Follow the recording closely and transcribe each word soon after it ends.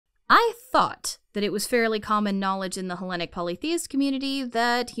I thought that it was fairly common knowledge in the Hellenic polytheist community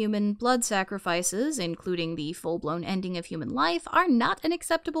that human blood sacrifices, including the full-blown ending of human life, are not an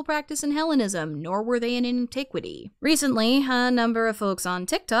acceptable practice in Hellenism, nor were they in antiquity. Recently, a number of folks on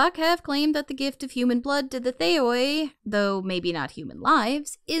TikTok have claimed that the gift of human blood to the Theoi, though maybe not human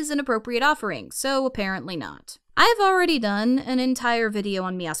lives, is an appropriate offering, so apparently not. I've already done an entire video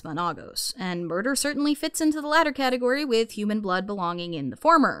on Miasma and Agos, and murder certainly fits into the latter category with human blood belonging in the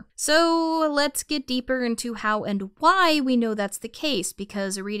former. So let's get deeper into how and why we know that's the case,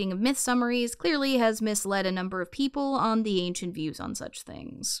 because a reading of myth summaries clearly has misled a number of people on the ancient views on such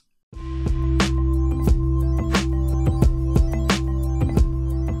things.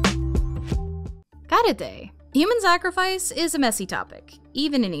 Karate. Human sacrifice is a messy topic,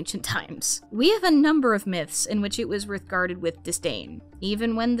 even in ancient times. We have a number of myths in which it was regarded with disdain,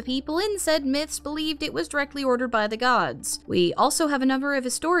 even when the people in said myths believed it was directly ordered by the gods. We also have a number of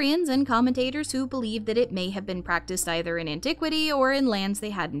historians and commentators who believe that it may have been practiced either in antiquity or in lands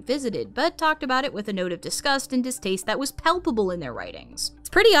they hadn't visited, but talked about it with a note of disgust and distaste that was palpable in their writings. It's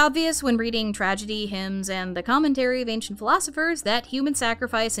pretty obvious when reading tragedy, hymns, and the commentary of ancient philosophers that human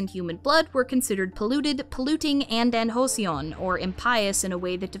sacrifice and human blood were considered polluted, polluting, and anhosion, or impious in a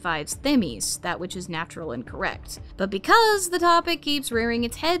way that divides themis, that which is natural and correct. But because the topic keeps rearing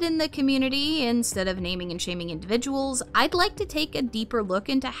its head in the community, instead of naming and shaming individuals, I'd like to take a deeper look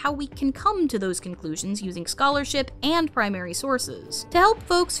into how we can come to those conclusions using scholarship and primary sources, to help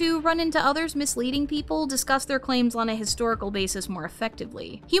folks who run into others misleading people discuss their claims on a historical basis more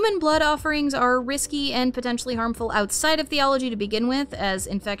effectively. Human blood offerings are risky and potentially harmful outside of theology to begin with, as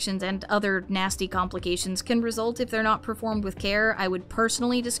infections and other nasty complications can result if they're not performed with care. I would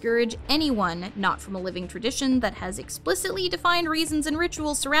personally discourage anyone not from a living tradition that has explicitly defined reasons and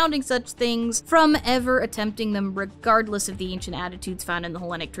rituals surrounding such things from ever attempting them, regardless of the ancient attitudes found in the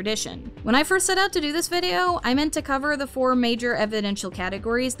Hellenic tradition. When I first set out to do this video, I meant to cover the 4 major evidential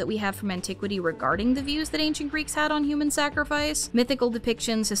categories that we have from antiquity regarding the views that ancient Greeks had on human sacrifice: mythical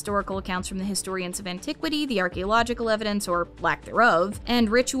depictions, historical accounts from the historians of antiquity, the archaeological evidence or lack thereof, and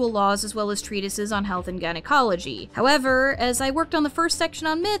ritual laws, as well as treatises on health and gynecology. However, as I worked on the first section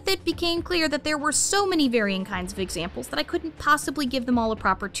on myth, it became clear that there were so many varying kinds of examples that I couldn't possibly give them all a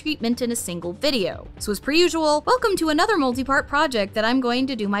proper treatment in a single video. So as per usual, welcome to another multi-part project that I'm going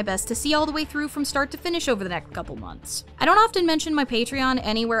to do my best to see all the way through from start to finish over the next couple months. I don't often mention my Patreon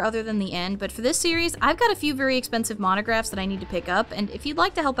anywhere other than the end, but for this series, I've got a few very expensive monographs that I need to pick up, and if you'd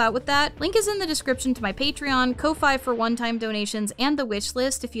like to help out with that, link is in the description to my Patreon, Ko-Fi for one-time donations, and the wish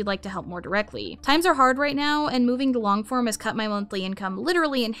list if you'd like to help more directly. Times are hard right now, and moving to long form has cut my monthly income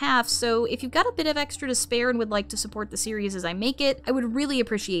literally in half, so if you've got a bit of extra to spare and would like to support the series as I make it, I would really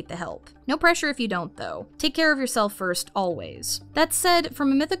appreciate the help. No pressure if you don't, though. Take care of yourself first, always. That said,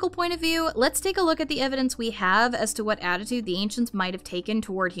 from a mythical point of view, let's take a look at the evidence we have as to what attitude the ancients might have taken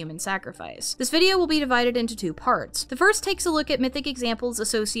toward human sacrifice. This video will be divided into 2 parts. The first takes a look at mythic examples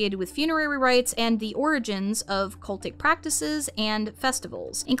associated with funerary rites and the origins of cultic practices and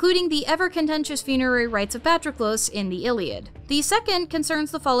festivals, including the ever-contentious funerary rites of Patroclus in the Iliad. The second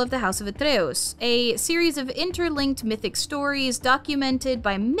concerns the fall of the House of Atreus, a series of interlinked mythic stories documented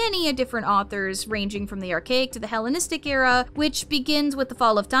by many different authors ranging from the Archaic to the Hellenistic era, which begins with the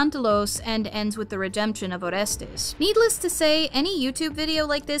fall of Tantalos and ends with the redemption of Orestes. Needless to say, any YouTube video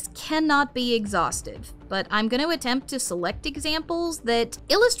like this cannot be exhaustive, but I'm going to attempt to select examples that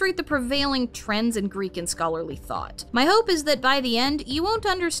illustrate the prevailing trends in Greek and scholarly thought. My hope is that by the end, you won't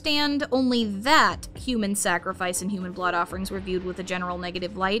understand only that human sacrifice and human blood offerings were viewed with a general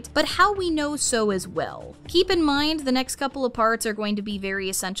negative light, but how we know so as well. Keep in mind, the next couple of parts are going to be very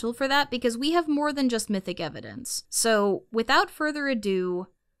essential for that because we have more than just mythic evidence. So, without further ado,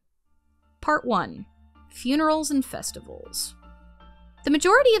 Part 1. Funerals and Festivals. The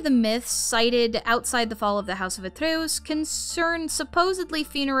majority of the myths cited outside the fall of the House of Atreus concern supposedly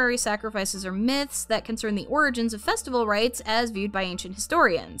funerary sacrifices or myths that concern the origins of festival rites as viewed by ancient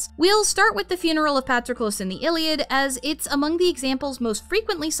historians. We'll start with the funeral of Patroclus in the Iliad, as it's among the examples most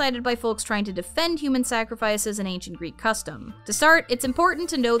frequently cited by folks trying to defend human sacrifice as an ancient Greek custom. To start, it's important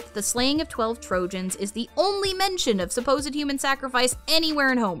to note that the slaying of 12 Trojans is the only mention of supposed human sacrifice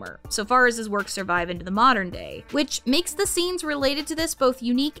anywhere in Homer, so far as his works survive into the modern day, which makes the scenes related to this both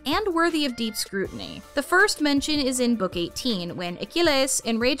unique and worthy of deep scrutiny. The first mention is in Book 18, when Achilles,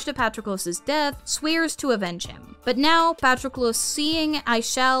 enraged at Patroclus' death, swears to avenge him. But now, Patroclus, seeing I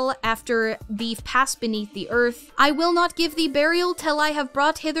shall, after thee pass beneath the earth, I will not give thee burial till I have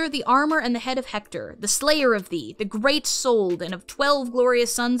brought hither the armor and the head of Hector, the slayer of thee, the great-souled, and of 12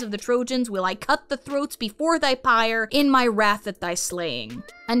 glorious sons of the Trojans will I cut the throats before thy pyre in my wrath at thy slaying.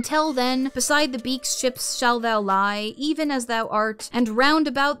 Until then, beside the beak's ships shall thou lie, even as thou art, and round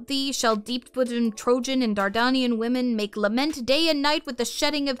about thee shall deep-bosomed Trojan and Dardanian women make lament day and night with the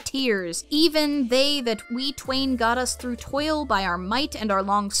shedding of tears, even they that we twain got us through toil by our might and our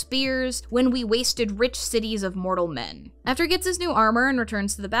long spears, when we wasted rich cities of mortal men. After he gets his new armor and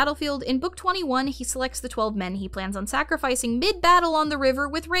returns to the battlefield, in Book 21 he selects the 12 men he plans on sacrificing mid-battle on the river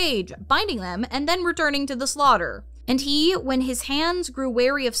with rage, binding them, and then returning to the slaughter. And he, when his hands grew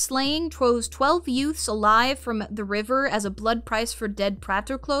weary of slaying, chose 12 youths alive from the river as a blood price for dead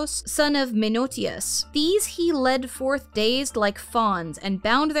Patroclus, son of Menoetius. These he led forth dazed like fawns, and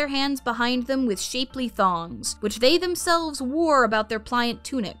bound their hands behind them with shapely thongs, which they themselves wore about their pliant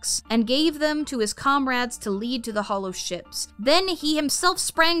tunics, and gave them to his comrades to lead to the hollow ships. Then he himself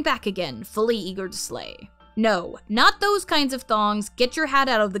sprang back again, fully eager to slay. No, not those kinds of thongs. Get your hat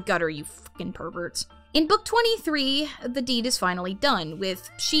out of the gutter, you fucking perverts. In Book 23, the deed is finally done, with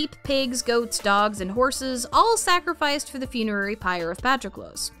sheep, pigs, goats, dogs, and horses all sacrificed for the funerary pyre of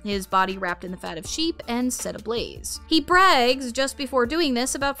Patroclus, his body wrapped in the fat of sheep and set ablaze. He brags, just before doing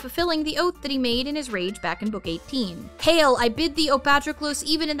this, about fulfilling the oath that he made in his rage back in Book 18. "Hail, I bid thee, O Patroclus,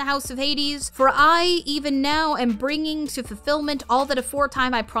 even in the house of Hades, for I, even now, am bringing to fulfillment all that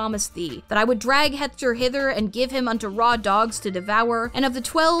aforetime I promised thee, that I would drag Hector hither and give him unto raw dogs to devour, and of the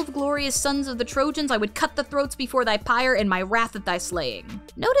 12 glorious sons of the Trojans I would cut the throats before thy pyre in my wrath at thy slaying."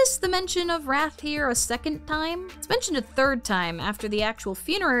 Notice the mention of wrath here a second time? It's mentioned a third time after the actual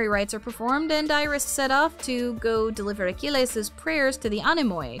funerary rites are performed and Iris set off to go deliver Achilles' prayers to the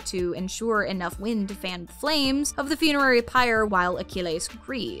Anemoi to ensure enough wind to fan the flames of the funerary pyre while Achilles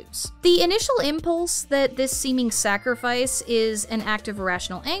grieves. The initial impulse that this seeming sacrifice is an act of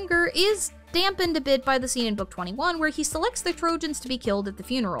irrational anger is dampened a bit by the scene in Book 21 where he selects the Trojans to be killed at the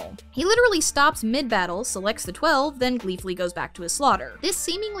funeral. He literally stops mid-battle, selects the 12, then gleefully goes back to his slaughter. This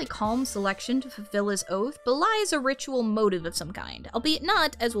seemingly calm selection to fulfill his oath belies a ritual motive of some kind, albeit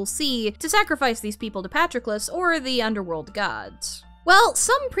not, as we'll see, to sacrifice these people to Patroclus or the underworld gods. Well,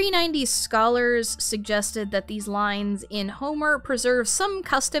 some pre-90s scholars suggested that these lines in Homer preserve some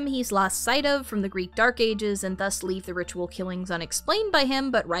custom he's lost sight of from the Greek Dark Ages and thus leave the ritual killings unexplained by him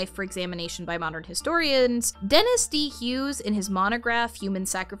but rife for examination by modern historians. Dennis D. Hughes, in his monograph Human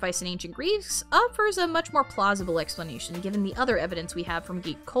Sacrifice in Ancient Greeks, offers a much more plausible explanation given the other evidence we have from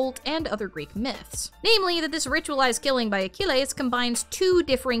Greek cult and other Greek myths. Namely, that this ritualized killing by Achilles combines two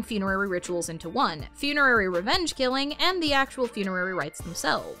differing funerary rituals into one: funerary revenge killing and the actual funerary rites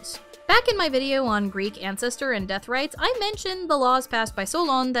themselves. Back in my video on Greek ancestor and death rites, I mentioned the laws passed by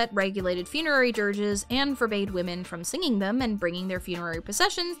Solon that regulated funerary dirges and forbade women from singing them and bringing their funerary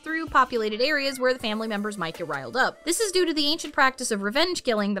processions through populated areas where the family members might get riled up. This is due to the ancient practice of revenge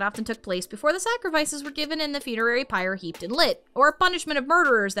killing that often took place before the sacrifices were given and the funerary pyre heaped and lit, or punishment of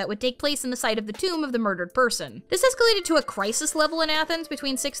murderers that would take place in the site of the tomb of the murdered person. This escalated to a crisis level in Athens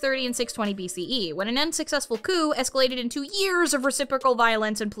between 630 and 620 BCE, when an unsuccessful coup escalated into years of reciprocal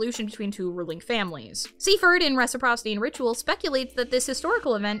violence and pollution between two ruling families. Seaford, in Reciprocity and Ritual, speculates that this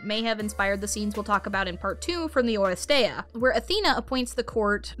historical event may have inspired the scenes we'll talk about in Part 2 from the Oresteia, where Athena appoints the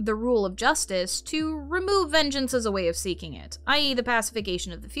court the rule of justice to remove vengeance as a way of seeking it, i.e. the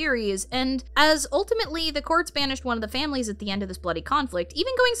pacification of the Furies, and as ultimately the courts banished one of the families at the end of this bloody conflict,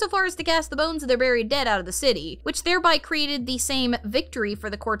 even going so far as to cast the bones of their buried dead out of the city, which thereby created the same victory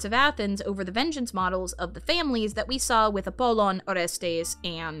for the courts of Athens over the vengeance models of the families that we saw with Apollon, Orestes,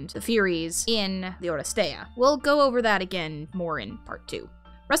 and the Furies in the Oresteia. We'll go over that again more in Part 2.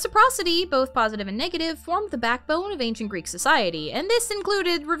 Reciprocity, both positive and negative, formed the backbone of ancient Greek society, and this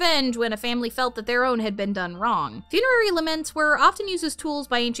included revenge when a family felt that their own had been done wrong. Funerary laments were often used as tools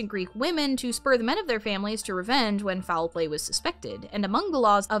by ancient Greek women to spur the men of their families to revenge when foul play was suspected, and among the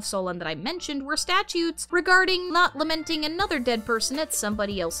laws of Solon that I mentioned were statutes regarding not lamenting another dead person at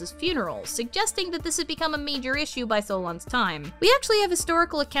somebody else's funeral, suggesting that this had become a major issue by Solon's time. We actually have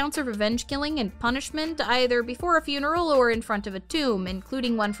historical accounts of revenge killing and punishment either before a funeral or in front of a tomb,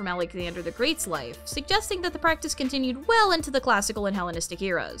 including one from Alexander the Great's life, suggesting that the practice continued well into the classical and Hellenistic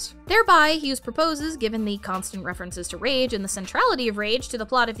eras. Thereby, Hughes proposes, given the constant references to rage and the centrality of rage to the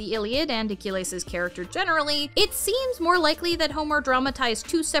plot of the Iliad and Achilles' character generally, it seems more likely that Homer dramatized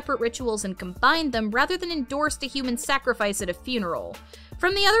two separate rituals and combined them rather than endorsed a human sacrifice at a funeral.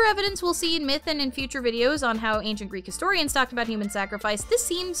 From the other evidence we'll see in myth and in future videos on how ancient Greek historians talked about human sacrifice, this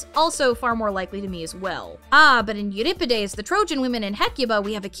seems also far more likely to me as well. But in Euripides, the Trojan women, and Hecuba,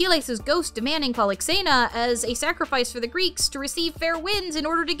 we have Achilles' ghost demanding Polyxena as a sacrifice for the Greeks to receive fair winds in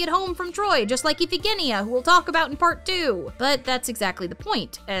order to get home from Troy, just like Iphigenia, who we'll talk about in part 2. But that's exactly the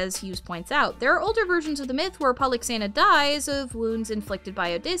point. As Hughes points out, there are older versions of the myth where Polyxena dies of wounds inflicted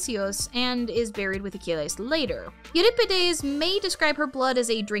by Odysseus and is buried with Achilles later. Euripides may describe her blood as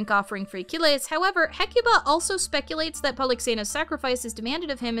a drink offering for Achilles, however, Hecuba also speculates that Polyxena's sacrifice is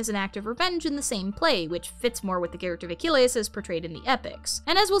demanded of him as an act of revenge in the same play, which fits more with the character of Achilles as portrayed in the epics.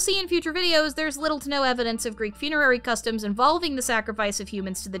 And as we'll see in future videos, there's little to no evidence of Greek funerary customs involving the sacrifice of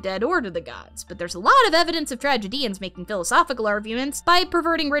humans to the dead or to the gods, but there's a lot of evidence of tragedians making philosophical arguments by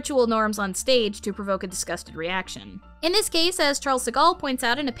perverting ritual norms on stage to provoke a disgusted reaction. In this case, as Charles Segal points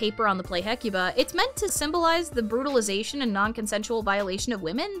out in a paper on the play Hecuba, it's meant to symbolize the brutalization and non-consensual violation of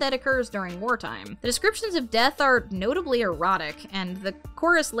women that occurs during wartime. The descriptions of death are notably erotic, and the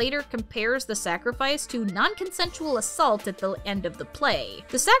chorus later compares the sacrifice to non-consensual assault at the end of the play.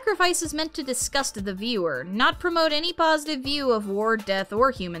 The sacrifice is meant to disgust the viewer, not promote any positive view of war, death, or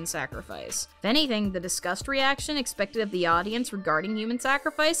human sacrifice. If anything, the disgust reaction expected of the audience regarding human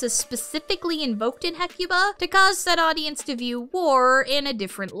sacrifice is specifically invoked in Hecuba to cause said audience to view war in a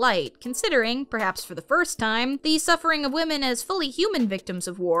different light, considering, perhaps for the first time, the suffering of women as fully human victims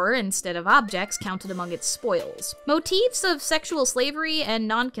of war instead of objects counted among its spoils. Motifs of sexual slavery and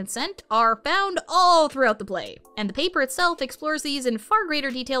non-consent are found all throughout the play, and the paper itself explores these in far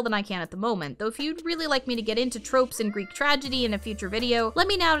greater detail than I can at the moment, though if you'd really like me to get into tropes in Greek tragedy in a future video, let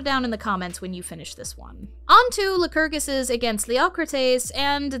me know down in the comments when you finish this one. On to Lycurgus's against Leocrites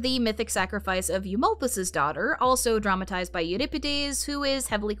and the mythic sacrifice of Eumolpus' daughter, also dramatized by Euripides, who is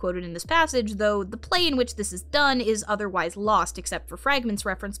heavily quoted in this passage, though the play in which this is done is otherwise lost except for fragments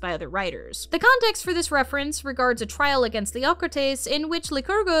referenced by other writers. The context for this reference regards a trial against Leocrites in which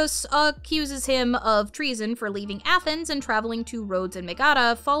Lycurgus accuses him of treason for leaving Athens and traveling to Rhodes and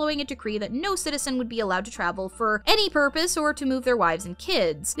Megara, following a decree that no citizen would be allowed to travel for any purpose or to move their wives and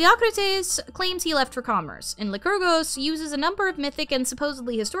kids. Leocrites claims he left for commerce, and Lycurgus uses a number of mythic and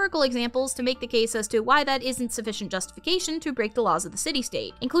supposedly historical examples to make the case as to why that isn't sufficient justification to break the laws of the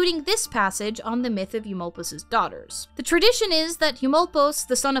city-state, including this passage on the myth of Eumolpus' daughters. The tradition is that Eumolpus,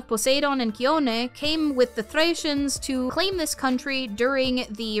 the son of Poseidon and Chione, came with the Thracians to claim this country during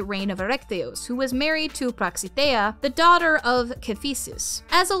the reign of Erechtheus, who was married to Praxitheia, the daughter of Kephisis.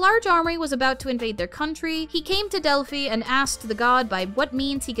 As a large army was about to invade their country, he came to Delphi and asked the god by what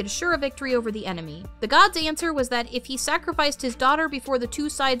means he could assure a victory over the enemy. The god's answer was that if he sacrificed his daughter before the two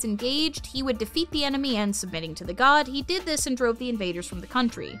sides engaged, he would defeat the enemy, and submitting to the god, he did this and drove the invaders from the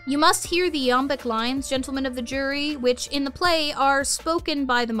country. You must hear the iambic lines, gentlemen of the jury, which in the play are spoken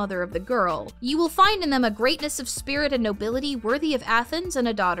by the mother of the girl. You will find in them a greatness of spirit and nobility worthy of Athens and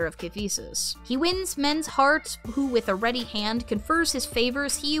a daughter of Kephisis. He wins men's hearts, who with a ready hand confers his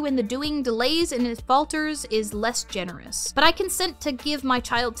favors. He who in the doing delays and falters is less generous. But I consent to give my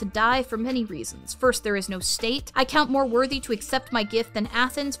child to die for many reasons. First, there is no state. I count more worthy to accept my gift than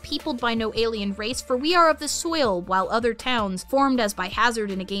Athens, peopled by no alien race, for we are of the soil, while other towns, formed as by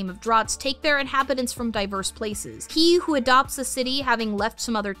hazard in a game of draughts, take their inhabitants from diverse places. He who adopts a city, having left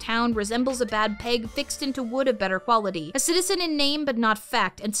some other town, resembles a bad peg fixed into wood of better quality, a citizen in name but not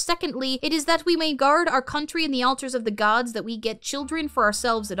fact. And secondly, it is that we may guard our country and the altars of the gods that we get children for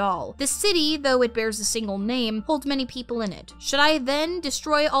ourselves at all. The city, though it bears a single name, holds many people in it. Should I then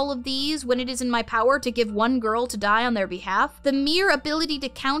destroy all of these when it is in my power to give one girl to die on their behalf? The mere ability to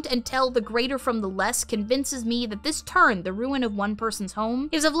count and tell the greater from the less convinces me that this turn, the ruin of one person's home,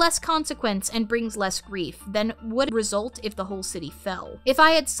 is of less consequence and brings less grief than would result if the whole city fell. If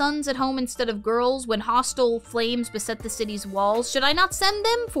I had sons at home instead of girls, when hostile flames beset the city's walls, should I not send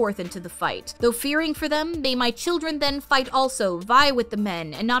them forth into the fight? Though fearing for them, may my children then fight also, vie with the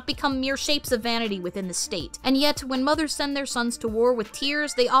men, and not become mere shapes of vanity within the state. And yet, when mothers send their sons to war with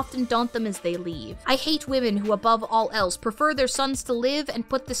tears, they often daunt them as they leave. I hate women who, above all else, prefer their sons to live and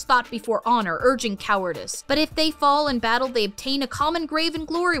put this thought before honor, urging cowardice. But if they fall in battle, they obtain a common grave and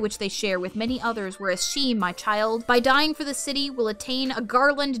glory which they share with many others, whereas she, my child, by dying for the city, will attain a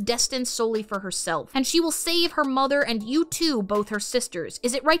garland destined solely for herself. And she will save her mother and you too, both her sisters.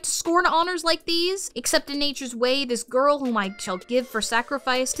 Is it right to scorn honors like these? Except in nature's way, this girl whom I shall give for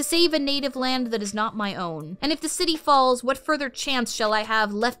sacrifice, to save a native land that is not my own. And if the city falls, what further chance shall I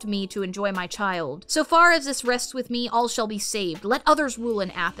have left me to enjoy my child? So far as this rests with me, all shall be saved. Let others rule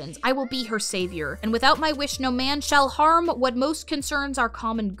in Athens. I will be her savior, and without my wish which no man shall harm what most concerns our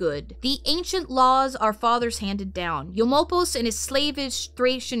common good. The ancient laws our fathers handed down. Eumolpus and his slavish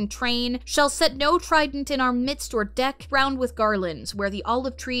Thracian train shall set no trident in our midst or deck round with garlands, where the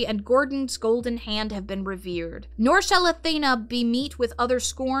olive tree and Gordon's golden hand have been revered. Nor shall Athena be meet with other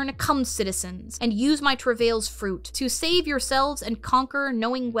scorn. Come, citizens, and use my travail's fruit, to save yourselves and conquer,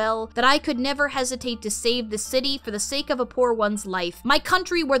 knowing well that I could never hesitate to save the city for the sake of a poor one's life. My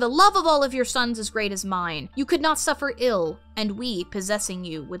country, where the love of all of your sons is great as mine. You could not suffer ill, and we, possessing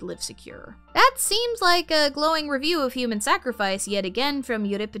you, would live secure. That seems like a glowing review of human sacrifice yet again from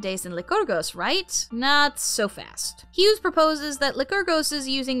Euripides and Lycurgus, right? Not so fast. Hughes proposes that Lycurgus is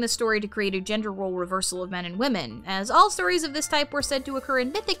using the story to create a gender role reversal of men and women, as all stories of this type were said to occur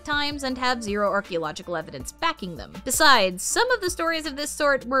in mythic times and have zero archaeological evidence backing them. Besides, some of the stories of this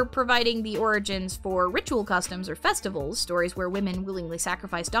sort were providing the origins for ritual customs or festivals, stories where women willingly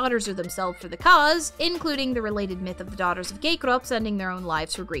sacrifice daughters or themselves for the cause, including the related myth of the daughters of Caecrops ending their own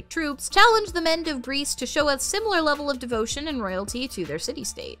lives for Greek troops, challenged the men of Greece to show a similar level of devotion and royalty to their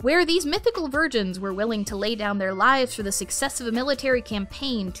city-state. Where these mythical virgins were willing to lay down their lives for the success of a military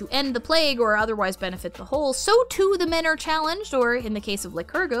campaign to end the plague or otherwise benefit the whole, so too the men are challenged, or in the case of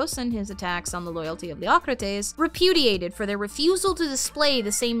Lycurgus and his attacks on the loyalty of Leocrates, repudiated for their refusal to display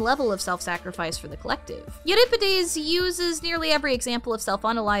the same level of self-sacrifice for the collective. Euripides uses nearly every example of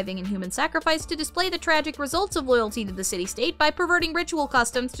self-unaliving and human sacrifice to display the tragic results of loyalty to the city-state by perverting ritual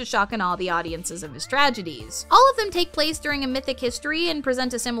customs to shock and awe the audiences of his tragedies. All of them take place during a mythic history and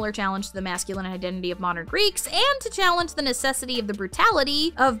present a similar challenge to the masculine identity of modern Greeks, and to challenge the necessity of the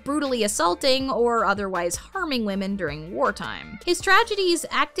brutality of brutally assaulting or otherwise harming women during wartime. His tragedies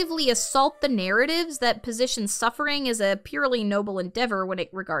actively assault the narratives that position suffering as a purely noble endeavor when it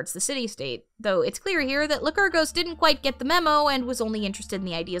regards the city-state, though it's clear here that Lycurgus didn't quite get the memo and was only interested in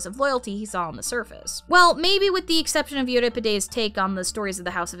the ideas of loyalty he saw on the surface. Well, maybe with the exception of Euripides' take on the stories of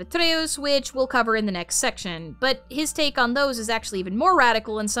the House of Atreus, which we'll cover in the next section, but his take on those is actually even more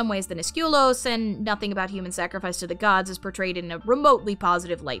radical in some ways than Aeschylus, and nothing about human sacrifice to the gods is portrayed in a remotely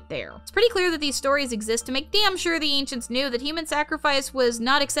positive light there. It's pretty clear that these stories exist to make damn sure the ancients knew that human sacrifice was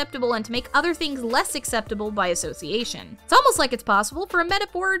not acceptable and to make other things less acceptable by association. It's almost like it's possible for a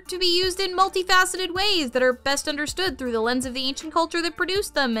metaphor to be used in multifaceted ways that are best understood through the lens of the ancient culture that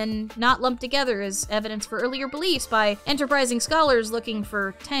produced them, and not lumped together as evidence for earlier beliefs by enterprising scholars looking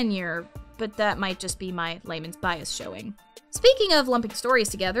for tenure, but that might just be my layman's bias showing. Speaking of lumping stories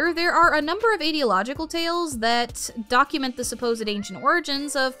together, there are a number of ideological tales that document the supposed ancient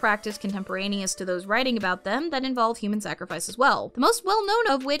origins of practice contemporaneous to those writing about them that involve human sacrifice as well. The most well-known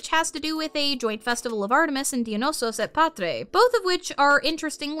of which has to do with a joint festival of Artemis and Dionysos at Patre, both of which are,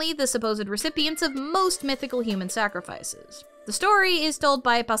 interestingly, the supposed recipients of most mythical human sacrifices. The story is told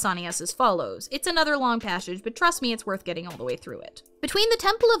by Pausanias as follows. It's another long passage, but trust me, it's worth getting all the way through it. Between the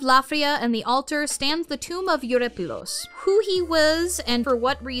temple of Lafria and the altar stands the tomb of Eurypylus. Who he was and for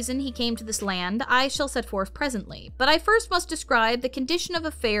what reason he came to this land, I shall set forth presently. But I first must describe the condition of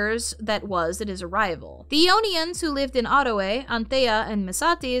affairs that was at his arrival. The Ionians who lived in Aroe, Antheia, and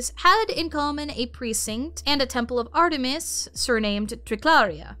Mesatis had in common a precinct and a temple of Artemis, surnamed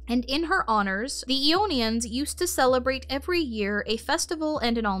Triclaria. And in her honors, the Ionians used to celebrate every year a festival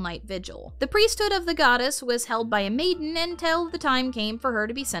and an all-night vigil. The priesthood of the goddess was held by a maiden until the time came for her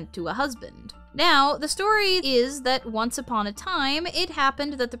to be sent to a husband. Now, the story is that once upon a time, it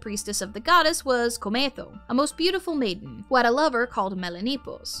happened that the priestess of the goddess was Cometho, a most beautiful maiden, who had a lover called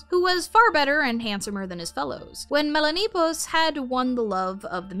Melanippus, who was far better and handsomer than his fellows. When Melanippus had won the love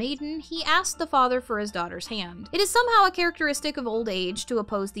of the maiden, he asked the father for his daughter's hand. It is somehow a characteristic of old age to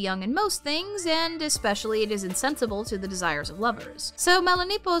oppose the young in most things, and especially it is insensible to the desires of lovers. So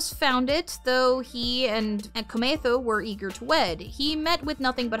Melanippus found it, though he and Cometho were eager to wed. He met with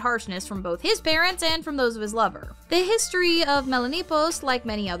nothing but harshness from both his parents and from those of his lover. The history of Melanippus, like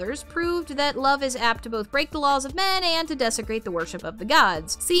many others, proved that love is apt to both break the laws of men and to desecrate the worship of the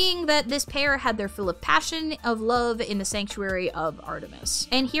gods, seeing that this pair had their fill of passion of love in the sanctuary of Artemis.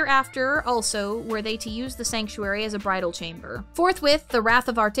 And hereafter also were they to use the sanctuary as a bridal chamber. Forthwith, the wrath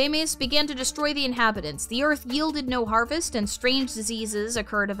of Artemis began to destroy the inhabitants. The earth yielded no harvest, and strange diseases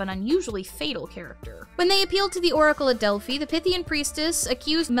occurred of an unusually fatal character. When they appealed to the oracle at Delphi, the Pythian priestess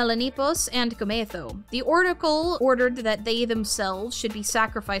accused Melanippus and Cometho. The oracle ordered that they themselves should be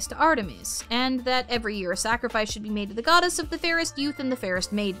sacrificed to Artemis, and that every year a sacrifice should be made to the goddess of the fairest youth and the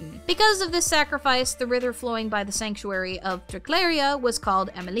fairest maiden. Because of this sacrifice, the river flowing by the sanctuary of Triclaria was called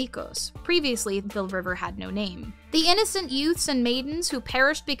Emelikos. Previously, the river had no name. The innocent youths and maidens who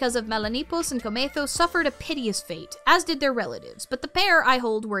perished because of Melanippus and Comethos suffered a piteous fate, as did their relatives, but the pair, I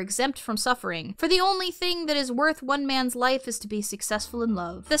hold, were exempt from suffering, for the only thing that is worth one man's life is to be successful in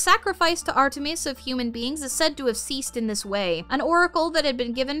love. The sacrifice to Artemis of human beings is said to have ceased in this way, an oracle that had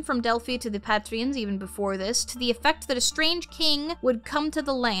been given from Delphi to the Patrians even before this, to the effect that a strange king would come to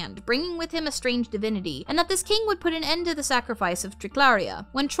the land, bringing with him a strange divinity, and that this king would put an end to the sacrifice of Triclaria.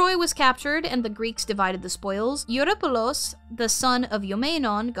 When Troy was captured and the Greeks divided the spoils, Eurypylos, the son of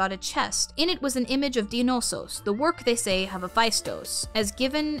Eumenon, got a chest. In it was an image of Dionysos, the work, they say, of Hephaestus, as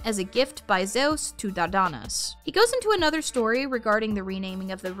given as a gift by Zeus to Dardanus. He goes into another story regarding the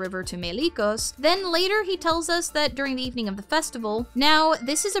renaming of the river to Melikos. Then later he tells us that during the evening of the festival, now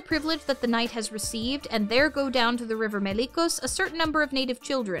this is a privilege that the knight has received, and there go down to the river Melikos a certain number of native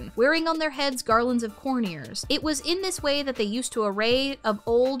children, wearing on their heads garlands of corn ears. It was in this way that they used to array of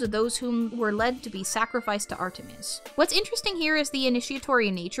old those whom were led to be sacrificed to Artemis. What's interesting here is the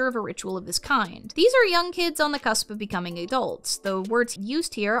initiatory nature of a ritual of this kind. These are young kids on the cusp of becoming adults. The words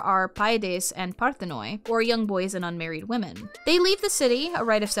used here are paides and parthenoi, or young boys and unmarried women. They leave the city, a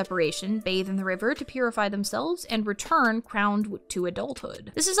rite of separation, bathe in the river to purify themselves, and return crowned to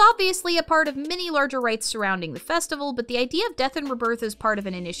adulthood. This is obviously a part of many larger rites surrounding the festival, but the idea of death and rebirth as part of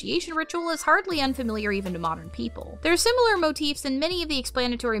an initiation ritual is hardly unfamiliar even to modern people. There are similar motifs in many of the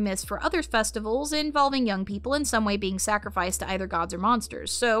explanatory myths for other festivals involving young people in some way being sacrificed to either gods or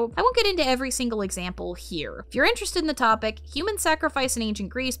monsters, so I won't get into every single example here. If you're interested in the topic, Human Sacrifice in Ancient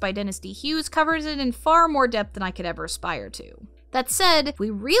Greece by Dennis D. Hughes covers it in far more depth than I could ever aspire to. That said, if we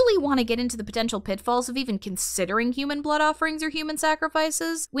really want to get into the potential pitfalls of even considering human blood offerings or human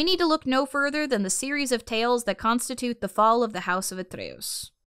sacrifices, we need to look no further than the series of tales that constitute the fall of the House of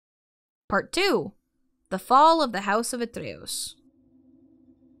Atreus. Part 2. The Fall of the House of Atreus.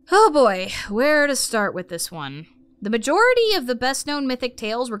 Oh boy, where to start with this one? The majority of the best-known mythic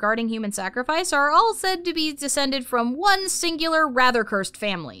tales regarding human sacrifice are all said to be descended from one singular, rather cursed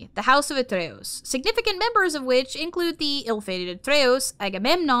family, the House of Atreus, significant members of which include the ill-fated Atreus,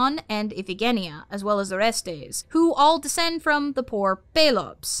 Agamemnon, and Iphigenia, as well as Orestes, who all descend from the poor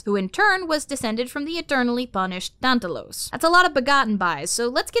Pelops, who in turn was descended from the eternally punished Tantalos. That's a lot of begotten bys, so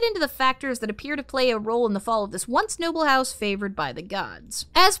let's get into the factors that appear to play a role in the fall of this once noble house favored by the gods.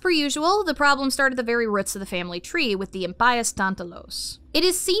 As per usual, the problem started at the very roots of the family tree, with the impious Tantalos. It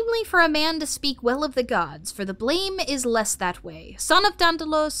is seemly for a man to speak well of the gods, for the blame is less that way. Son of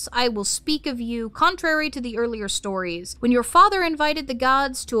Tantalos, I will speak of you, contrary to the earlier stories, when your father invited the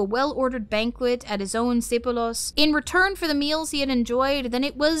gods to a well-ordered banquet at his own Sepolos, in return for the meals he had enjoyed, then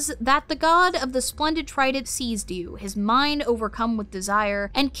it was that the god of the splendid trident seized you, his mind overcome with desire,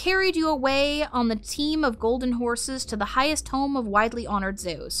 and carried you away on the team of golden horses to the highest home of widely honored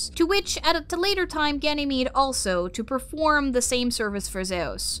Zeus, to which at a later time Ganymede also, to perform the same service for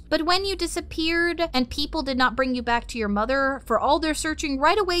Zeus. But when you disappeared, and people did not bring you back to your mother, for all their searching,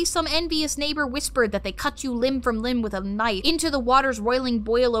 right away some envious neighbor whispered that they cut you limb from limb with a knife, into the waters roiling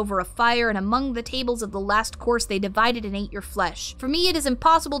boil over a fire, and among the tables of the last course they divided and ate your flesh. For me it is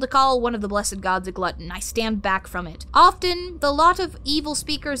impossible to call one of the blessed gods a glutton. I stand back from it. Often, the lot of evil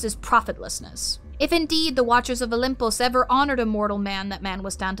speakers is profitlessness. If indeed the Watchers of Olympus ever honored a mortal man, that man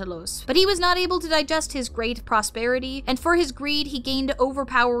was Tantalos. But he was not able to digest his great prosperity, and for his greed he gained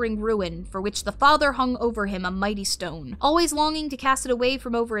overpowering ruin, for which the Father hung over him a mighty stone. Always longing to cast it away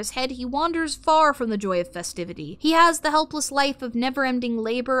from over his head, he wanders far from the joy of festivity. He has the helpless life of never-ending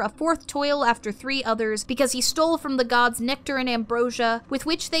labor, a fourth toil after 3 others, because he stole from the gods nectar and ambrosia, with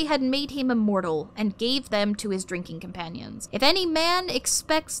which they had made him immortal, and gave them to his drinking companions. If any man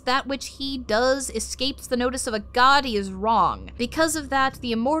expects that which he does escapes the notice of a god, he is wrong. Because of that,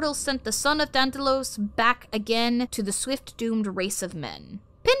 the immortals sent the son of Tantalos back again to the swift-doomed race of men.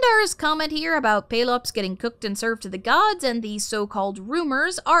 Pindar's comment here about Pelops getting cooked and served to the gods and these so-called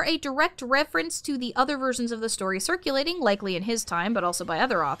rumors are a direct reference to the other versions of the story circulating, likely in his time, but also by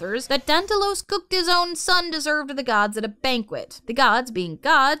other authors, that Tantalos cooked his own son to serve to the gods at a banquet. The gods, being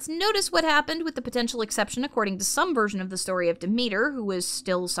gods, notice what happened, with the potential exception, according to some version of the story, of Demeter, who was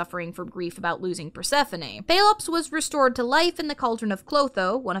still suffering from grief about losing Persephone. Pelops was restored to life in the cauldron of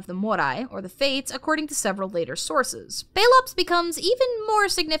Clotho, one of the Morai, or the Fates, according to several later sources. Pelops becomes even more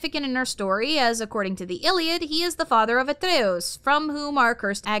significant in our story, as according to the Iliad, he is the father of Atreus, from whom our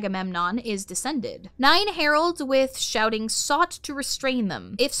cursed Agamemnon is descended. 9 heralds with shouting sought to restrain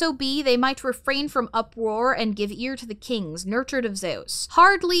them. If so be, they might refrain from uproar and give ear to the kings, nurtured of Zeus.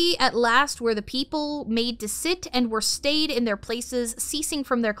 Hardly at last were the people made to sit and were stayed in their places, ceasing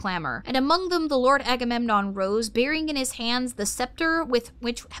from their clamor. And among them the Lord Agamemnon rose, bearing in his hands the scepter with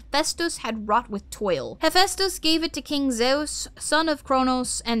which Hephaestus had wrought with toil. Hephaestus gave it to King Zeus, son of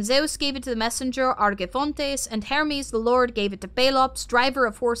Cronos, and Zeus gave it to the messenger Argifontes, and Hermes the Lord gave it to Pelops, driver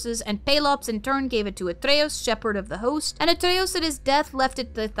of horses, and Pelops in turn gave it to Atreus, shepherd of the host, and Atreus at his death left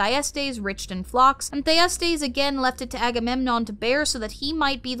it to Thyestes, rich in flocks, and Thyestes again left it to Agamemnon to bear, so that he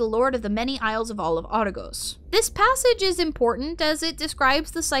might be the lord of the many isles of all of Argos. This passage is important as it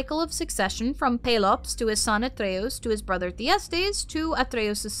describes the cycle of succession from Pelops to his son Atreus to his brother Thyestes to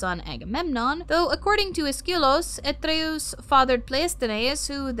Atreus' son Agamemnon, though according to Aeschylus, Atreus fathered Pleistones,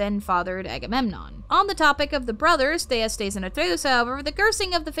 who then fathered Agamemnon. On the topic of the brothers, Thyestes and Atreus, however, the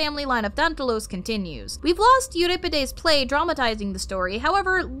cursing of the family line of Tantalos continues. We've lost Euripides' play dramatizing the story,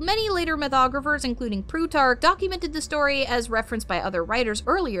 however, many later mythographers, including Plutarch, documented the story as referenced by other writers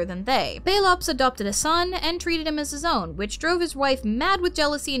earlier than they. Pelops adopted a son and treated him as his own, which drove his wife mad with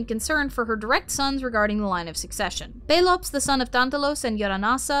jealousy and concern for her direct sons regarding the line of succession. Pelops, the son of Tantalos and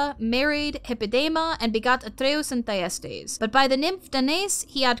Eurynossa, married Hippodama and begot Atreus and Thyestes. But by the nymph Danae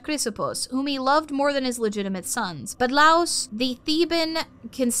he had Chrysippus, whom he loved more than his legitimate sons. But Laus, the Theban,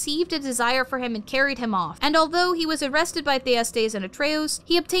 conceived a desire for him and carried him off. And although he was arrested by Thyestes and Atreus,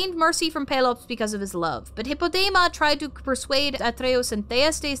 he obtained mercy from Pelops because of his love. But Hippodama tried to persuade Atreus and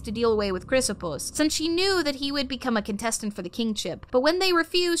Thyestes to deal away with Chrysippus, since she knew that he would become a contestant for the kingship. But when they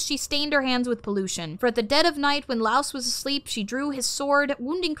refused, she stained her hands with pollution. For at the dead of night, when Laus was asleep, she drew his sword,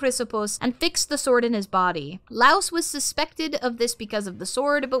 wounding Chrysippus, and fixed the sword in his body. Laus was suspected of this because of the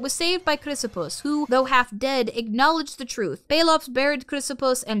sword, but was saved by Chrysippus, who, though half dead, acknowledged the truth. Pelops buried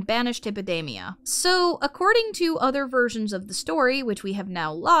Chrysippus and banished Hippodamia. So, according to other versions of the story, which we have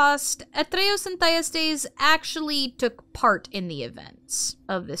now lost, Atreus and Thyestes actually took part in the events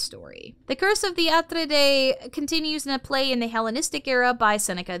of this story. The Curse of the Atreidae continues in a play in the Hellenistic era by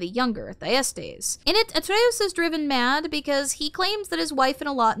Seneca the Younger, Thyestes. In it, Atreus is driven mad because he claims that his wife and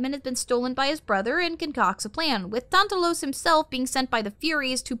allotment has been stolen by his brother and concocts a plan, with Tantalos himself being sent by the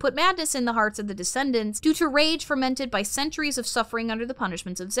Furies to put madness in the hearts of the descendants due to rage fermented by centuries of suffering under the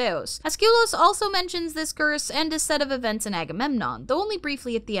punishments of Zeus. Aeschylus also mentions this curse and a set of events in Agamemnon, though only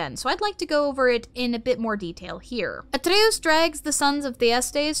briefly at the end, so I'd like to go over it in a bit more detail here. Atreus drags the sons of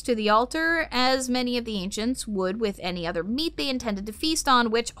Thyestes to the altar, as many of the ancients would with any other meat they intended to feast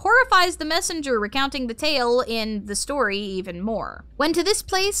on, which horrifies the messenger recounting the tale in the story even more. When to this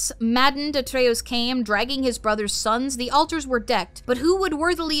place maddened Atreus came, dragging his brother's sons, the altars were decked, but who would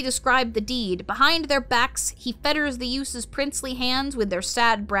worthily describe the deed? Behind their backs he fetters the youths' princely hands with their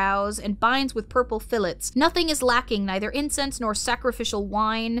sad brows, and binds with purple fillets. Nothing is lacking, neither incense nor sacrificial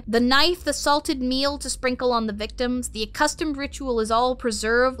wine. The knife, the salted meal to sprinkle on the victims, the accustomed ritual is all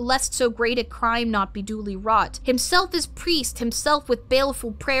preserved, lest so great a crime not be duly wrought. Himself is priest, himself with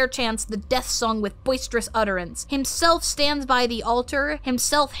baleful prayer chants the death song with boisterous utterance. Himself stands by the altar,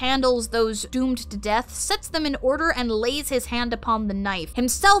 himself handles those doomed to death, sets them in order, and lays his hand upon the knife.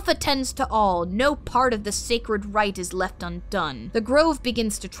 Himself attends to all, no part of the sacred rite is left undone. The grove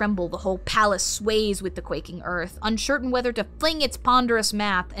begins to tremble, the whole palace sways with the quaking earth, uncertain whether to fling its ponderous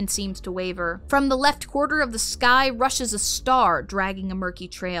mass, and seems to waver. From the left quarter of the sky rushes a star, dragging a murky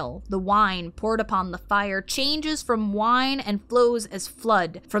trail. The wine, poured upon the fire, changes from wine and flows as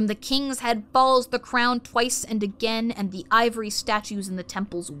flood. From the king's head falls the crown twice and again, and the ivory statues in the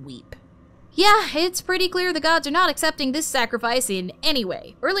temples weep. Yeah, it's pretty clear the gods are not accepting this sacrifice in any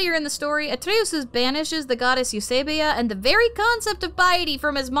way. Earlier in the story, Atreus banishes the goddess Eusebia and the very concept of piety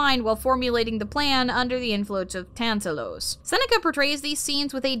from his mind while formulating the plan under the influence of Tantalos. Seneca portrays these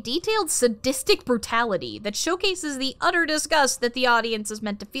scenes with a detailed sadistic brutality that showcases the utter disgust that the audience is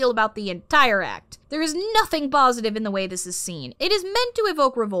meant to feel about the entire act. There is nothing positive in the way this is seen. It is meant to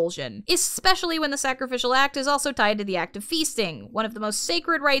evoke revulsion, especially when the sacrificial act is also tied to the act of feasting, one of the most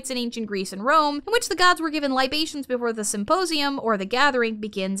sacred rites in ancient Greece and Rome, in which the gods were given libations before the symposium or the gathering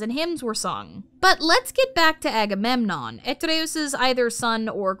begins and hymns were sung. But let's get back to Agamemnon, Atreus' either son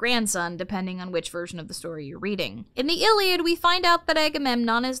or grandson, depending on which version of the story you're reading. In the Iliad, we find out that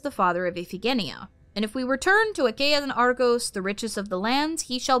Agamemnon is the father of Iphigenia. And if we return to Achaea and Argos, the richest of the lands,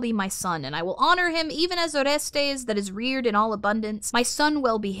 he shall be my son, and I will honor him even as Orestes that is reared in all abundance, my son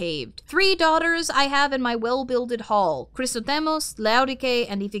well behaved. 3 daughters I have in my well-builded hall, Chrysothemos, Laodice,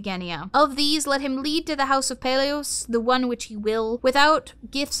 and Iphigenia. Of these let him lead to the house of Peleus, the one which he will, without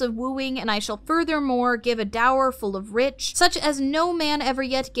gifts of wooing, and I shall furthermore give a dower full of rich, such as no man ever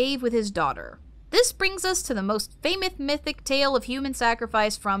yet gave with his daughter. This brings us to the most famous mythic tale of human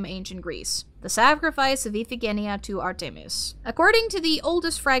sacrifice from ancient Greece. The sacrifice of Iphigenia to Artemis. According to the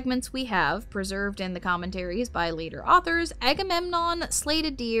oldest fragments we have, preserved in the commentaries by later authors, Agamemnon slayed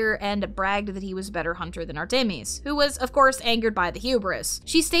a deer and bragged that he was a better hunter than Artemis, who was, of course, angered by the hubris.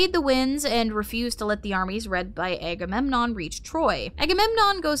 She stayed the winds and refused to let the armies led by Agamemnon reach Troy.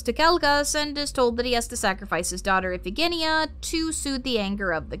 Agamemnon goes to Calchas and is told that he has to sacrifice his daughter Iphigenia to soothe the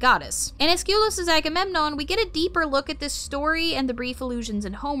anger of the goddess. In Aeschylus' Agamemnon, we get a deeper look at this story and the brief allusions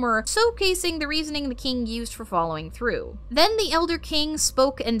in Homer, showcasing the reasoning the king used for following through. Then the elder king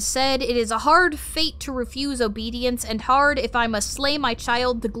spoke and said, "It is a hard fate to refuse obedience, and hard if I must slay my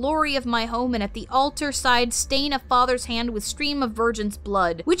child, the glory of my home, and at the altar side stain a father's hand with stream of virgin's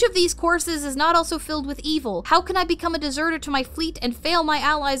blood. Which of these courses is not also filled with evil? How can I become a deserter to my fleet and fail my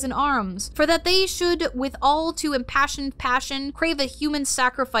allies in arms? For that they should, with all too impassioned passion, crave a human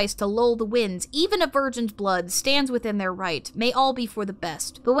sacrifice to lull the winds, even a virgin's blood, stands within their right. May all be for the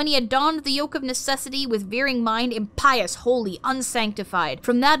best. But when he had donned the yoke of necessity with veering mind, impious, holy, unsanctified,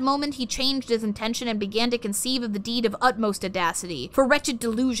 from that moment he changed his intention and began to conceive of the deed of utmost audacity. For wretched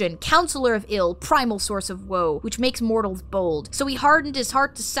delusion, counselor of ill, primal source of woe, which makes mortals bold. So he hardened his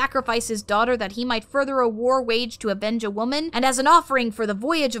heart to sacrifice his daughter that he might further a war waged to avenge a woman, and as an offering for the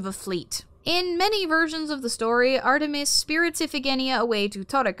voyage of a fleet." In many versions of the story, Artemis spirits Iphigenia away to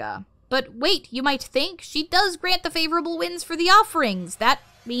Taurica. But wait, you might think, she does grant the favorable winds for the offerings. That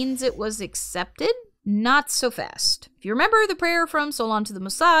means it was accepted? Not so fast. If you remember the prayer from Solon to the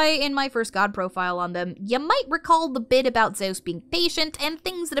Mosai in my first god profile on them, you might recall the bit about Zeus being patient and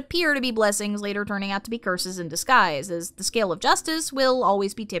things that appear to be blessings later turning out to be curses in disguise, as the scale of justice will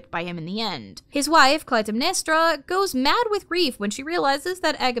always be tipped by him in the end. His wife, Clytemnestra, goes mad with grief when she realizes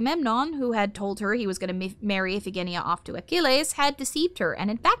that Agamemnon, who had told her he was going to marry Iphigenia off to Achilles, had deceived her and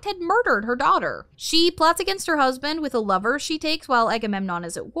in fact had murdered her daughter. She plots against her husband with a lover she takes while Agamemnon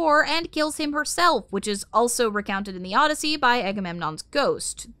is at war and kills him herself, which is also recounted in the Odyssey by Agamemnon's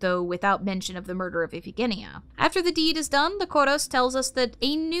ghost, though without mention of the murder of Iphigenia. After the deed is done, the chorus tells us that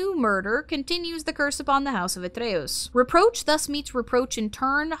a new murder continues the curse upon the house of Atreus. Reproach thus meets reproach in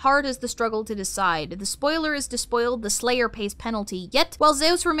turn, hard is the struggle to decide. The spoiler is despoiled, the slayer pays penalty, yet while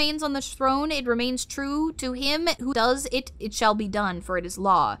Zeus remains on the throne, it remains true to him who does it, it shall be done, for it is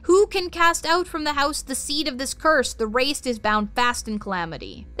law. Who can cast out from the house the seed of this curse? The race is bound fast in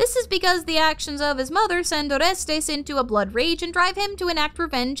calamity. This is because the actions of his mother send Orestes into a blood rage and drive him to enact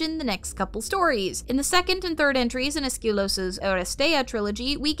revenge in the next couple stories. In the second and third entries in Aeschylus' Orestea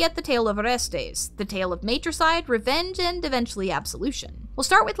trilogy, we get the tale of Orestes, the tale of matricide, revenge, and eventually absolution. We'll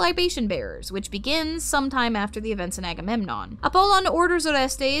start with libation bearers, which begins sometime after the events in Agamemnon. Apollon orders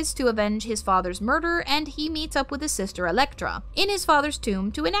Orestes to avenge his father's murder, and he meets up with his sister Electra in his father's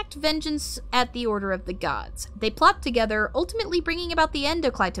tomb to enact vengeance at the order of the gods. They plot together, ultimately bringing about the end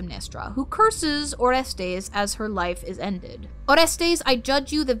of Clytemnestra, who curses Orestes as her life is ended. "Orestes, I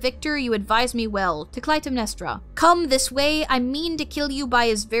judge you the victor, you advise me well." To Clytemnestra, "Come this way, I mean to kill you by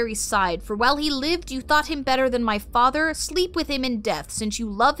his very side, for while he lived you thought him better than my father, sleep with him in death, since you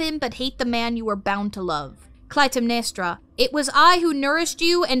love him but hate the man you are bound to love." Clytemnestra, "It was I who nourished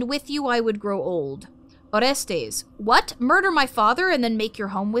you, and with you I would grow old." Orestes, "What? Murder my father and then make your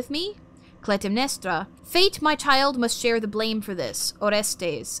home with me?" Clytemnestra, "Fate, my child, must share the blame for this."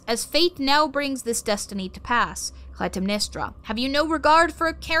 Orestes, "As fate now brings this destiny to pass." Clytemnestra, "Have you no regard for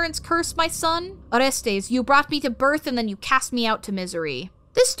a Charon's curse, my son?" Orestes, "You brought me to birth and then you cast me out to misery."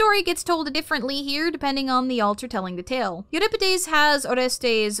 This story gets told differently here depending on the altar telling the tale. Euripides has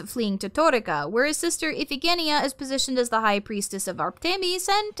Orestes fleeing to Taurica, where his sister Iphigenia is positioned as the high priestess of Artemis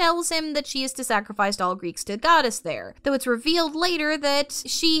and tells him that she is to sacrifice all Greeks to the goddess there, though it's revealed later that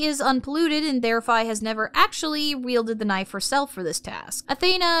she is unpolluted and therefore has never actually wielded the knife herself for this task.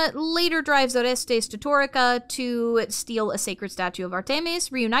 Athena later drives Orestes to Taurica to steal a sacred statue of Artemis,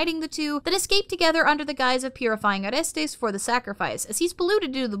 reuniting the two, then escape together under the guise of purifying Orestes for the sacrifice, as he's polluted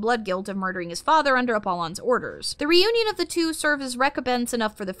due to the blood guilt of murdering his father under Apollon's orders. The reunion of the two serves as recompense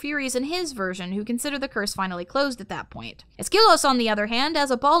enough for the Furies in his version, who consider the curse finally closed at that point. Aeschylus, on the other hand, has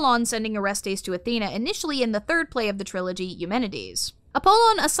Apollon sending Orestes to Athena initially in the third play of the trilogy, Eumenides.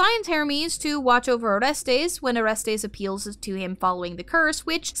 Apollon assigns Hermes to watch over Orestes when Orestes appeals to him following the curse,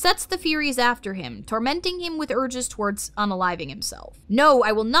 which sets the Furies after him, tormenting him with urges towards unaliving himself. "No,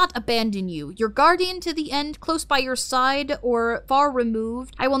 I will not abandon you. Your guardian to the end, close by your side or far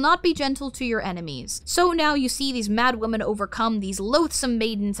removed. I will not be gentle to your enemies. So now you see these mad women overcome, these loathsome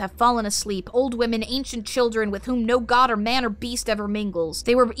maidens have fallen asleep, old women, ancient children with whom no god or man or beast ever mingles.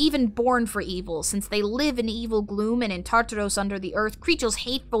 They were even born for evil, since they live in evil gloom and in Tartaros under the earth, creatures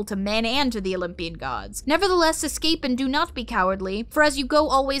hateful to men and to the Olympian gods. Nevertheless, escape and do not be cowardly, for as you go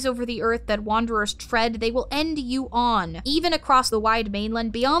always over the earth that wanderers tread, they will end you on, even across the wide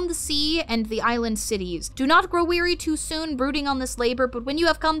mainland, beyond the sea and the island cities. Do not grow weary too soon, brooding on this labor, but when you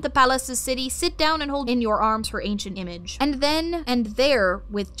have come to Pallas' city, sit down and hold in your arms her ancient image. And then, and there,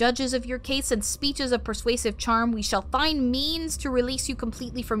 with judges of your case and speeches of persuasive charm, we shall find means to release you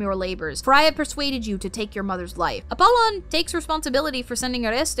completely from your labors, for I have persuaded you to take your mother's life." Apollon takes responsibility for sending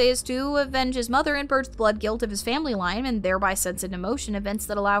Orestes to avenge his mother and purge the blood guilt of his family line, and thereby sets into motion events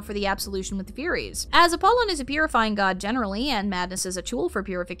that allow for the absolution with the Furies. As Apollon is a purifying god generally, and madness is a tool for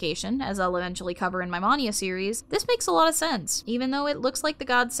purification, as I'll eventually cover in my Mania series, this makes a lot of sense. Even though it looks like the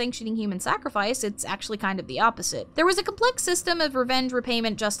gods sanctioning human sacrifice, it's actually kind of the opposite. There was a complex system of revenge,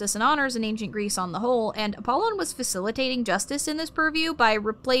 repayment, justice, and honors in ancient Greece on the whole, and Apollon was facilitating justice in this purview by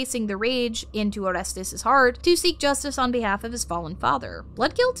replacing the rage into Orestes' heart to seek justice on behalf of his fallen father.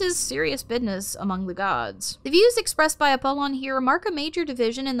 Blood guilt is serious business among the gods. The views expressed by Apollon here mark a major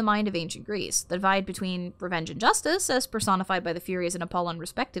division in the mind of ancient Greece, the divide between revenge and justice, as personified by the Furies and Apollon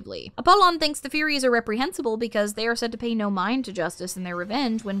respectively. Apollon thinks the Furies are reprehensible because they are said to pay no mind to justice in their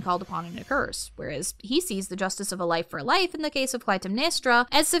revenge when called upon in a curse, whereas he sees the justice of a life for a life in the case of Clytemnestra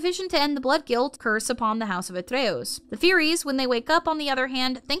as sufficient to end the blood guilt curse upon the house of Atreus. The Furies, when they wake up, on the other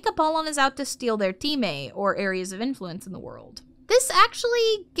hand, think Apollon is out to steal their time, or areas of influence in the world. This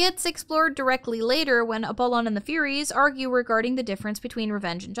actually gets explored directly later when Apollon and the Furies argue regarding the difference between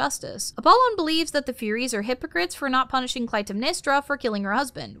revenge and justice. Apollon believes that the Furies are hypocrites for not punishing Clytemnestra for killing her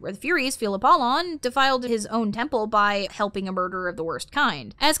husband, where the Furies feel Apollon defiled his own temple by helping a murderer of the worst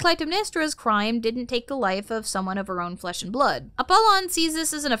kind, as Clytemnestra's crime didn't take the life of someone of her own flesh and blood. Apollon sees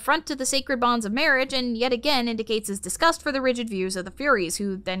this as an affront to the sacred bonds of marriage, and yet again indicates his disgust for the rigid views of the Furies,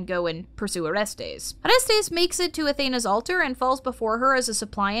 who then go and pursue Orestes. Orestes makes it to Athena's altar and falls before her as a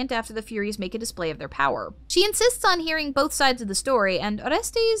suppliant after the Furies make a display of their power. She insists on hearing both sides of the story, and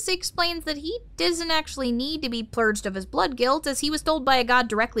Orestes explains that he doesn't actually need to be purged of his blood guilt, as he was told by a god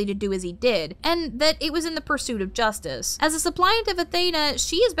directly to do as he did, and that it was in the pursuit of justice. As a suppliant of Athena,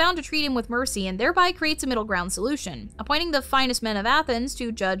 she is bound to treat him with mercy and thereby creates a middle ground solution, appointing the finest men of Athens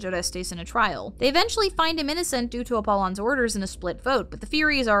to judge Orestes in a trial. They eventually find him innocent due to Apollon's orders in a split vote, but the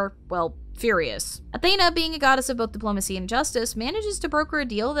Furies are, well, furious. Athena, being a goddess of both diplomacy and justice, manages to broker a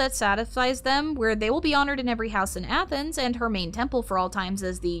deal that satisfies them, where they will be honored in every house in Athens and her main temple for all times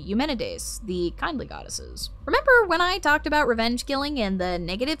as the Eumenides, the kindly goddesses. Remember when I talked about revenge killing and the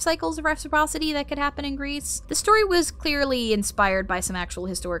negative cycles of reciprocity that could happen in Greece? The story was clearly inspired by some actual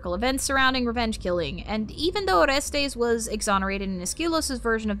historical events surrounding revenge killing, and even though Orestes was exonerated in Aeschylus'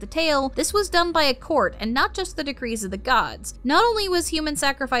 version of the tale, this was done by a court and not just the decrees of the gods. Not only was human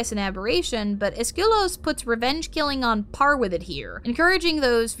sacrifice an aberration, but Aeschylus puts revenge killing on par with it here, encouraging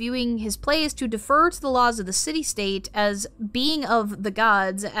those viewing his plays to defer to the laws of the city-state as being of the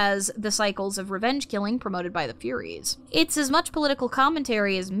gods as the cycles of revenge killing promoted by the Furies. It's as much political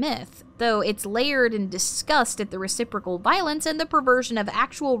commentary as myth, though it's layered in disgust at the reciprocal violence and the perversion of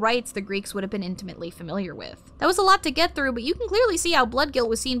actual rights the Greeks would have been intimately familiar with. That was a lot to get through, but you can clearly see how blood guilt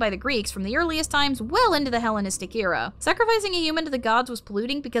was seen by the Greeks from the earliest times well into the Hellenistic era. Sacrificing a human to the gods was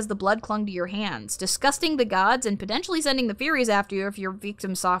polluting because the blood clung to your hands, disgusting the gods, and potentially sending the Furies after you if your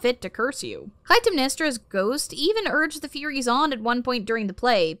victim saw fit to curse you. Clytemnestra's ghost even urged the Furies on at one point during the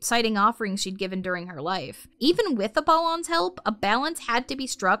play, citing offerings she'd given during her life. Even with Apollon's help, a balance had to be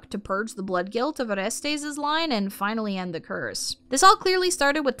struck to purge the blood guilt of Orestes' line and finally end the curse. This all clearly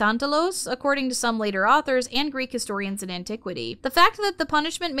started with Tantalos, according to some later authors and Greek historians in antiquity. The fact that the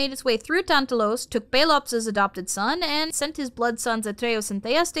punishment made its way through Tantalos, took Pelops' adopted son, and sent his blood sons Atreus and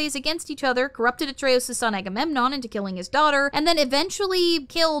Thyestes against each other, corrupted Atreus' son Agamemnon into killing his daughter, and then eventually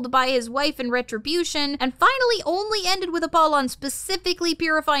killed by his wife in retribution, and finally only ended with Apollon specifically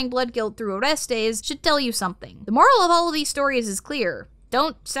purifying blood guilt through Orestes, should tell you something. The moral of all of these stories is clear.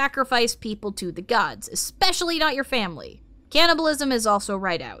 Don't sacrifice people to the gods, especially not your family. Cannibalism is also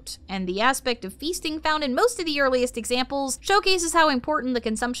right out, and the aspect of feasting found in most of the earliest examples showcases how important the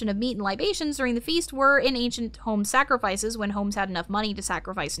consumption of meat and libations during the feast were in ancient home sacrifices when homes had enough money to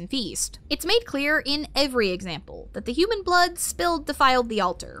sacrifice and feast. It's made clear in every example that the human blood spilled defiled the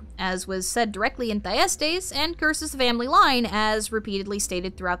altar, as was said directly in Thyestes, and curses the family line, as repeatedly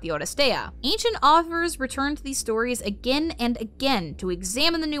stated throughout the Odysseia. Ancient authors return to these stories again and again to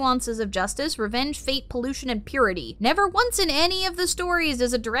examine the nuances of justice, revenge, fate, pollution, and purity. Never once in any of the stories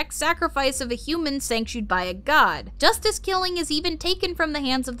is a direct sacrifice of a human sanctioned by a god. Justice killing is even taken from the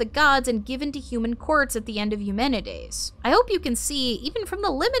hands of the gods and given to human courts at the end of Eumenides. I hope you can see, even from the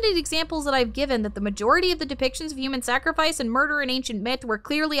limited examples that I've given, that the majority of the depictions of human sacrifice and murder in ancient myth were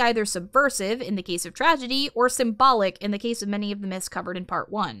clearly either subversive, in the case of tragedy, or symbolic, in the case of many of the myths covered in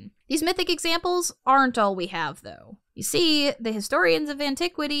Part 1. These mythic examples aren't all we have, though. You see, the historians of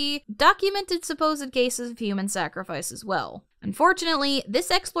antiquity documented supposed cases of human sacrifice as well. Unfortunately,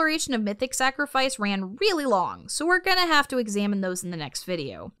 this exploration of mythic sacrifice ran really long, so we're gonna have to examine those in the next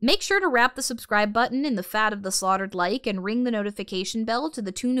video. Make sure to wrap the subscribe button in the fat of the slaughtered like and ring the notification bell to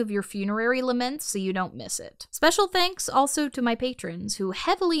the tune of your funerary laments so you don't miss it. Special thanks also to my patrons, who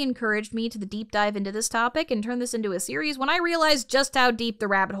heavily encouraged me to the deep dive into this topic and turn this into a series when I realized just how deep the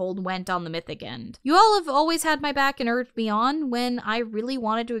rabbit hole went on the mythic end. You all have always had my back and urged me on when I really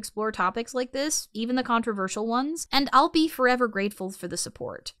wanted to explore topics like this, even the controversial ones, and I'll be forever grateful for the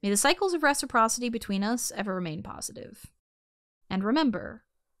support. May the cycles of reciprocity between us ever remain positive. And remember,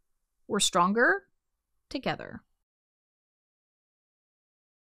 we're stronger together.